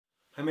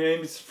Hi, my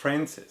name is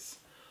Francis.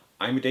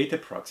 I'm a data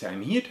proxy.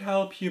 I'm here to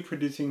help you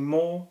producing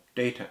more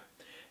data.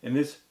 In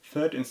this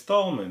third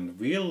installment,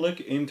 we'll look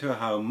into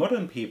how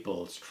modern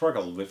people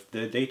struggle with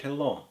the data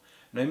law.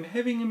 And I'm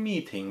having a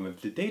meeting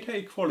with the Data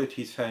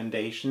Equalities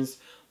Foundation's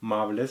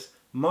marvelous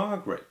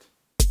Margret.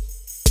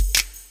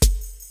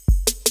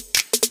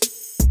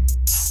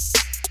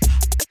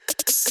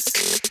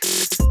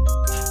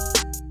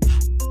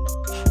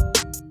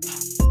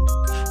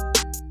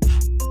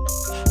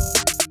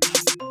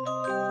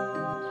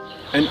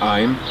 And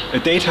I'm a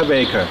data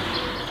baker.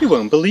 You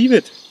won't believe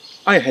it.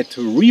 I had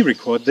to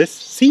re-record this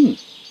scene.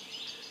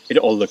 It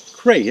all looked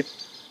great.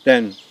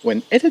 Then,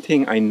 when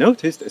editing, I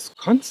noticed a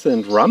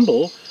constant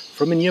rumble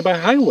from a nearby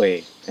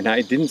highway. And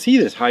I didn't see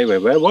this highway.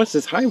 Where was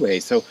this highway?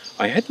 So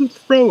I had to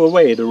throw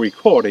away the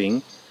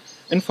recording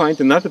and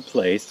find another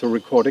place to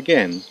record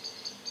again.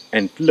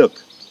 And look,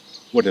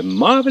 what a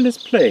marvelous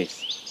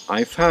place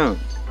I found.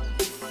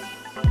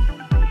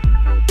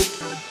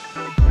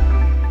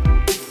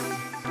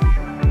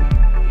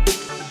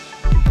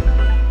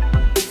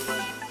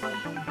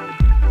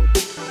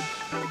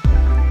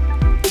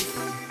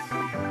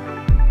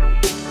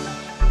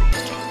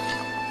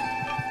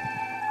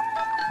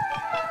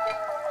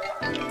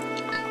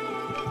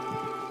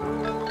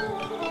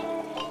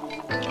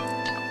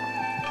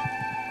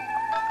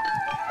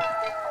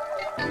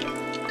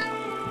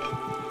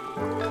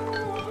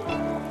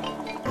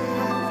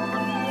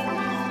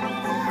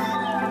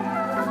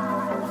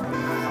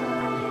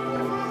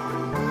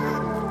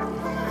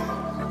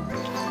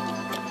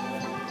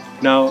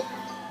 Now,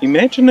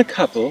 imagine a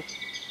couple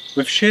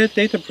with shared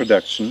data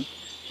production.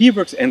 He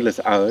works endless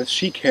hours,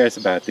 she cares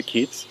about the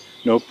kids.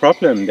 No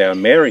problem, they're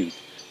married.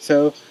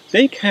 So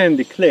they can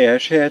declare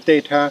shared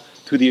data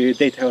to the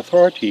data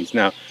authorities.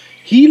 Now,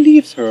 he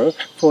leaves her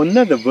for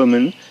another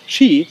woman.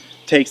 She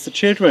takes the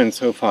children.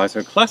 So far,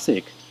 so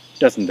classic.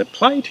 Doesn't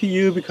apply to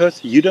you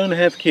because you don't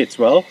have kids.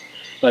 Well,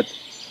 but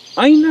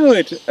I know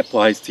it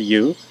applies to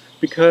you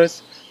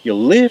because you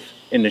live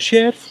in a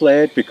shared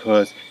flat,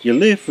 because you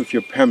live with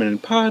your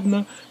permanent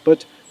partner,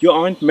 but you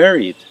aren't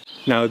married.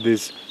 Now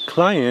this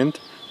client,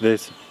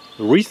 this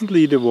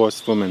recently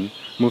divorced woman,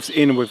 moves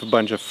in with a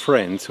bunch of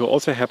friends who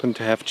also happen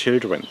to have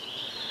children.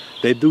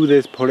 They do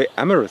this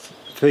polyamorous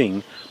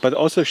thing, but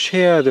also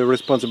share the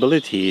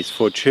responsibilities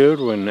for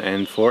children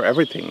and for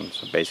everything,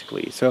 so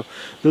basically. So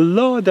the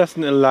law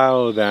doesn't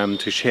allow them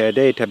to share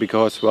data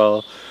because,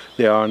 well,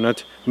 they are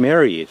not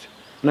married.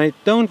 And I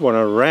don't want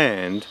to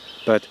rant,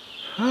 but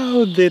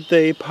how did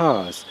they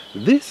pass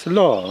this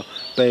law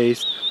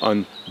based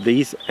on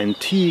these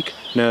antique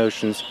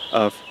notions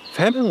of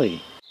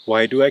family?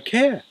 Why do I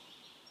care?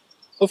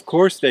 Of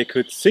course they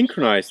could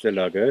synchronize the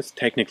loggers,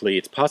 technically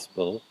it's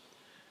possible.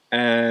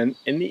 And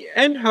in the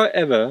end,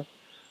 however,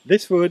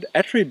 this would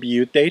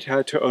attribute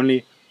data to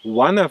only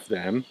one of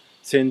them,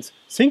 since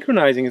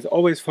synchronizing is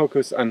always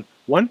focused on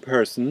one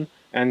person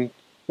and,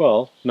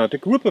 well, not a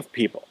group of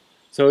people.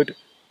 So it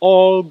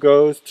all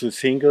goes to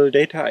single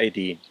data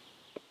ID.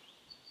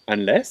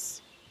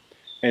 Unless,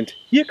 and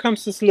here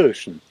comes the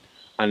solution,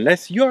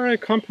 unless you're a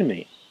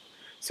company.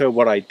 So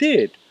what I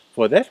did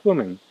for that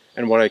woman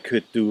and what I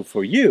could do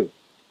for you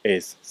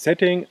is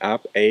setting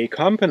up a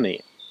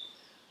company.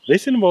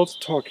 This involves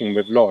talking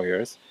with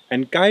lawyers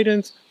and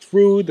guidance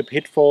through the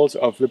pitfalls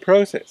of the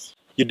process.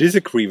 You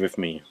disagree with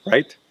me,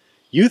 right?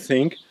 You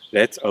think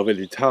that's over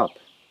the top.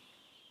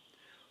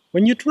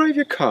 When you drive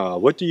your car,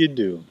 what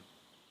do?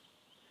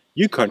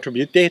 You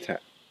contribute data.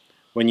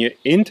 When you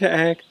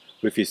interact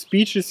with your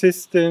speech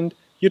assistant,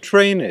 you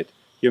train it,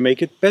 you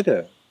make it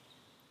better.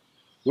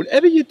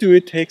 Whatever you do,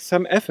 it takes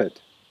some effort.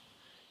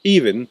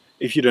 Even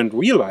if you don't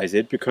realize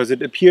it because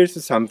it appears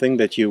as something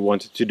that you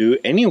wanted to do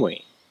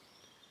anyway.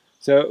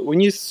 So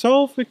when you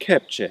solve a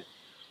CAPTCHA,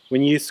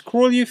 when you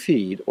scroll your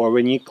feed, or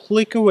when you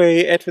click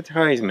away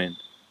advertisement,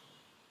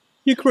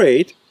 you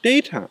create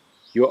data.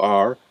 You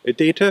are a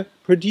data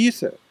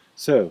producer.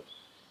 So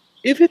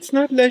if it's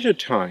not leisure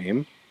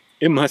time,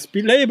 it must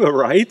be labor,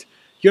 right?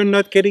 You're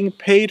not getting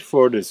paid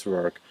for this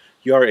work.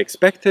 You are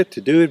expected to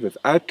do it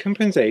without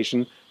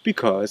compensation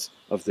because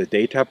of the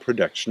data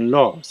production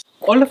laws.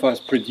 All of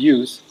us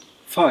produce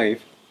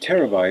 5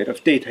 terabytes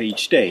of data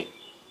each day.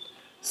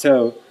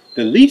 So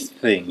the least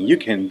thing you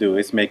can do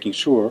is making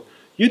sure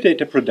your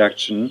data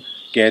production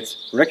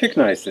gets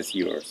recognized as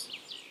yours.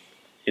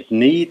 It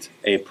needs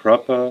a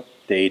proper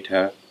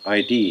data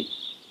ID.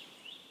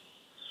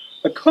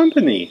 A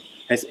company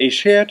has a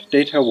shared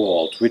data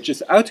vault which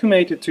is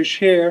automated to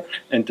share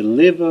and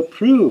deliver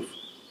proof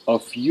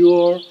of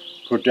your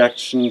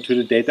production to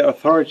the data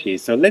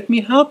authorities. So let me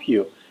help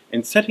you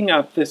in setting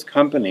up this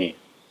company.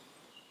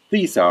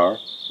 These are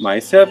my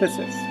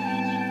services.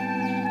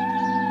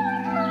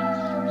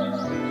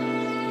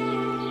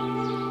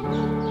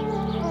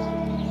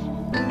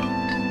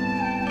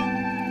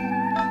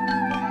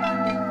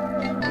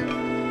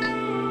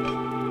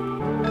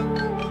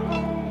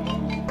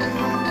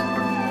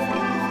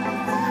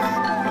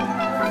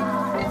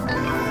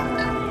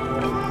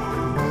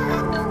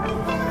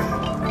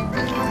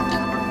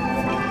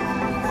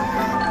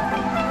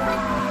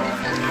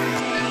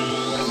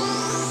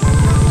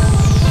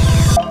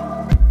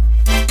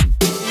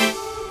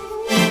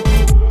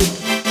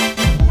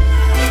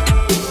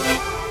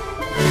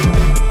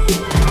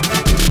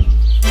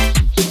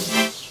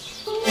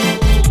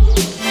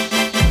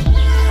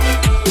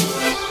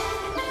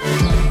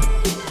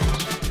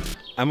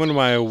 I'm on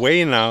my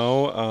way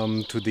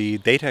now to the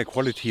Data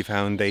Equality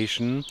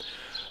Foundation.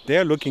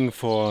 They're looking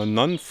for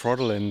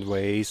non-fraudulent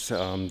ways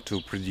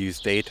to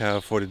produce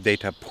data for the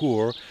data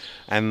poor,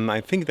 and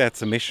I think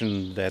that's a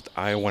mission that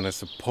I want to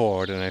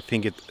support, and I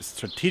think it's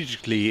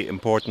strategically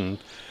important.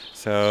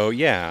 So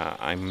yeah,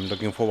 I'm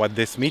looking forward to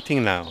this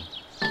meeting now.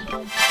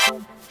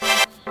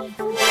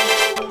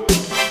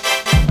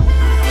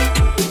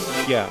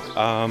 Yeah,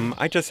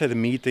 I just had a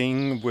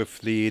meeting with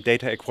the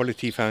Data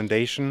Equality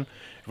Foundation.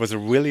 It was a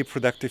really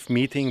productive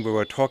meeting. We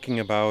were talking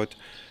about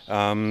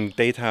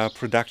data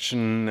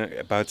production,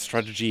 about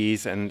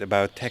strategies and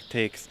about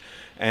tactics.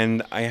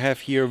 And I have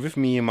here with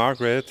me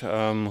Margret,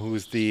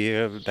 who's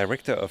the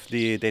director of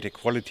the Data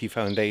Equality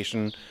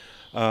Foundation.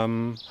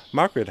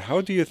 Margret,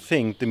 how do you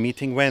think the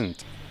meeting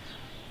went?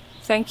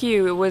 Thank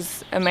you. It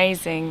was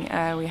amazing.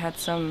 We had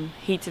some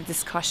heated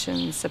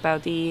discussions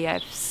about the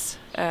EF's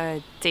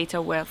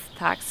data wealth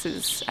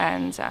taxes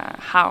and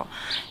how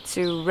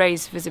to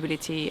raise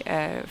visibility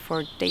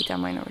for data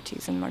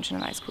minorities and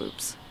marginalized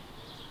groups.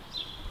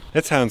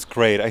 That sounds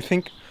great. I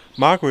think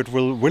Margret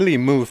will really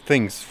move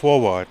things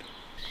forward.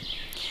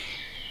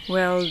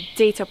 Well,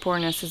 data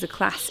poorness is a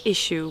class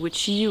issue,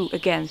 which you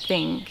again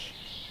think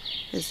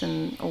is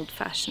an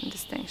old-fashioned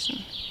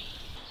distinction.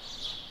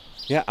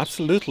 Yeah,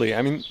 absolutely.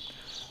 I mean,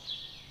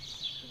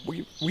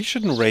 we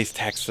shouldn't raise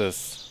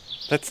taxes.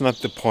 That's not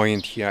the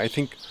point here. I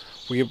think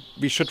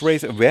we should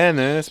raise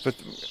awareness, but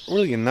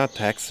really not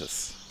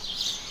taxes.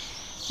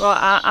 Well,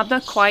 I'm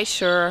not quite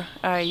sure,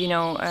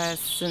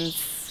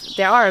 since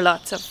there are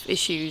lots of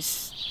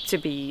issues to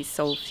be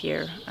solved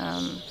here.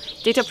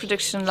 Data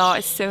protection law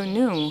is so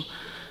new.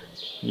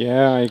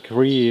 Yeah, I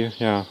agree.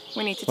 Yeah.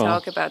 We need to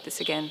talk about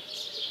this again.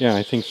 Yeah,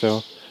 I think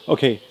so.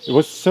 Okay, it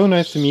was so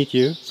nice to meet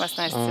you. It was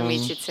nice to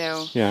meet you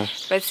too. Yeah.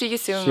 But see you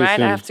soon, See you right?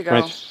 soon. I have to go.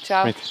 Right.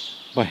 Ciao. Right.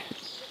 Bye.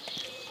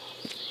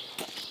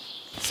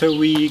 So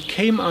we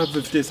came up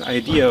with this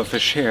idea of a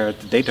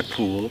shared data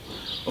pool.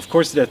 Of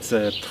course, that's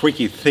a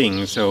tricky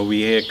thing, so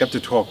we got to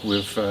talk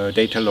with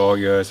data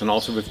lawyers and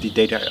also with the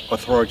data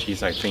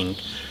authorities, I think,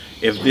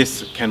 if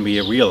this can be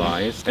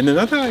realized. And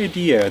another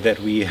idea that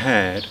we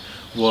had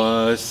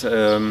was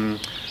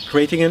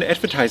creating an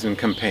advertisement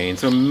campaign.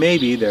 So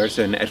maybe there's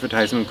an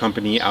advertisement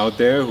company out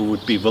there who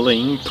would be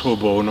willing, pro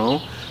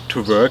bono,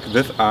 to work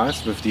with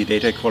us, with the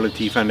Data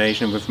Equality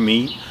Foundation, with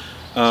me,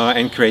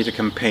 and create a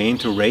campaign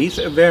to raise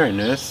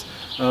awareness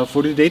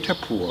for the data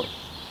poor.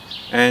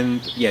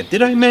 And yeah,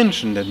 did I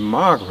mention that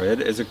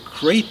Margret is a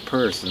great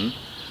person?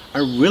 I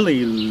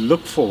really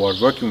look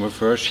forward working with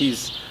her.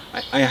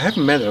 I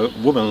haven't met a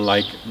woman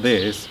like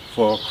this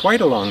for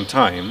quite a long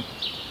time.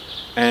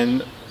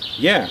 And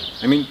yeah,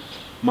 I mean,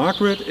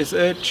 Margret is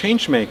a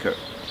change maker.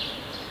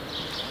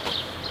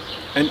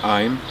 And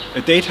I'm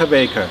a data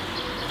baker.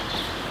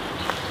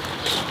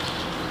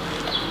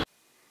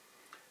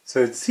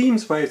 So it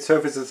seems my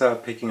services are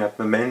picking up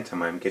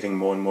momentum. I'm getting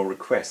more and more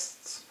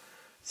requests.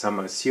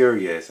 Some are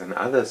serious and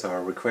others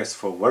are requests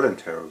for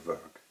voluntary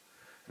work.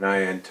 And I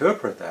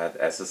interpret that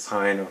as a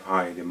sign of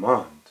high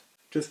demand.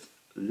 Just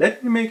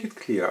let me make it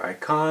clear, I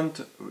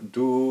can't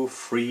do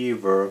free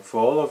work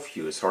for all of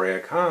you. Sorry, I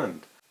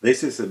can't.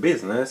 This is a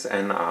business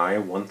and I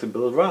want to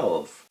build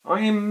wealth. I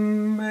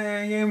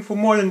am for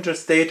more than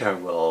just data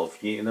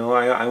wealth. You know,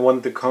 I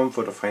want the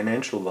comfort of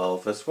financial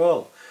wealth as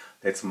well.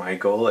 That's my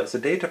goal as a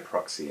data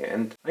proxy.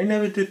 And I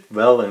never did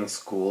well in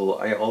school.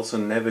 I also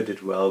never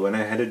did well when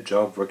I had a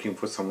job working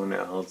for someone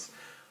else.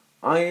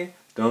 I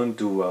don't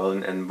do well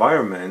in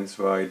environments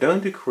where I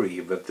don't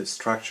agree with the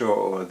structure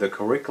or the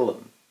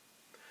curriculum.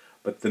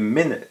 But the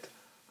minute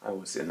I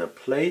was in a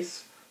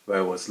place where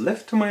I was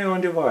left to my own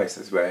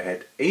devices, where I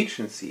had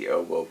agency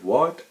over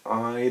what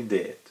I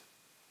did,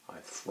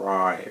 I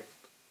thrived.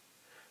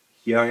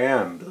 Here I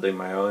am, building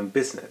my own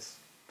business.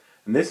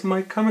 And this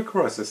might come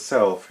across as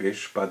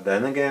selfish, but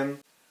then again,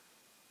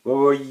 where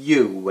were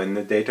you when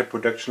the data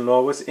protection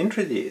law was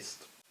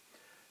introduced?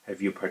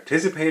 Have you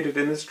participated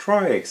in the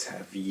strikes?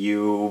 Have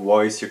you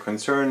voiced your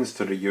concerns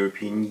to the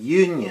European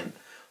Union,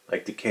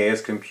 like the Chaos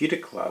Computer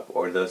Club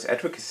or those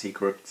advocacy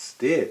groups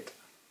did?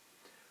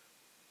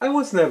 I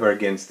was never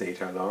against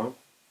data law.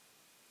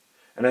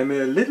 And I'm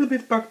a little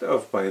bit bugged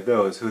off by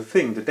those who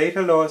think the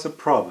data law is a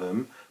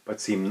problem,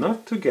 but seem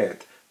not to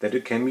get that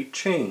it can be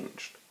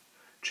changed.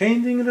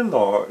 Changing the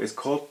law is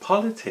called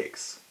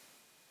politics.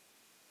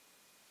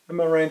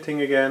 Am I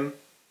ranting again?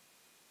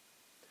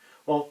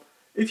 Well,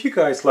 if you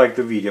guys like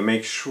the video,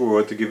 make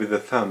sure to give it a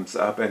thumbs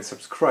up and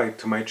subscribe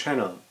to my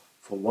channel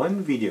for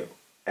one video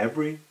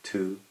every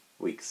 2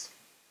 weeks.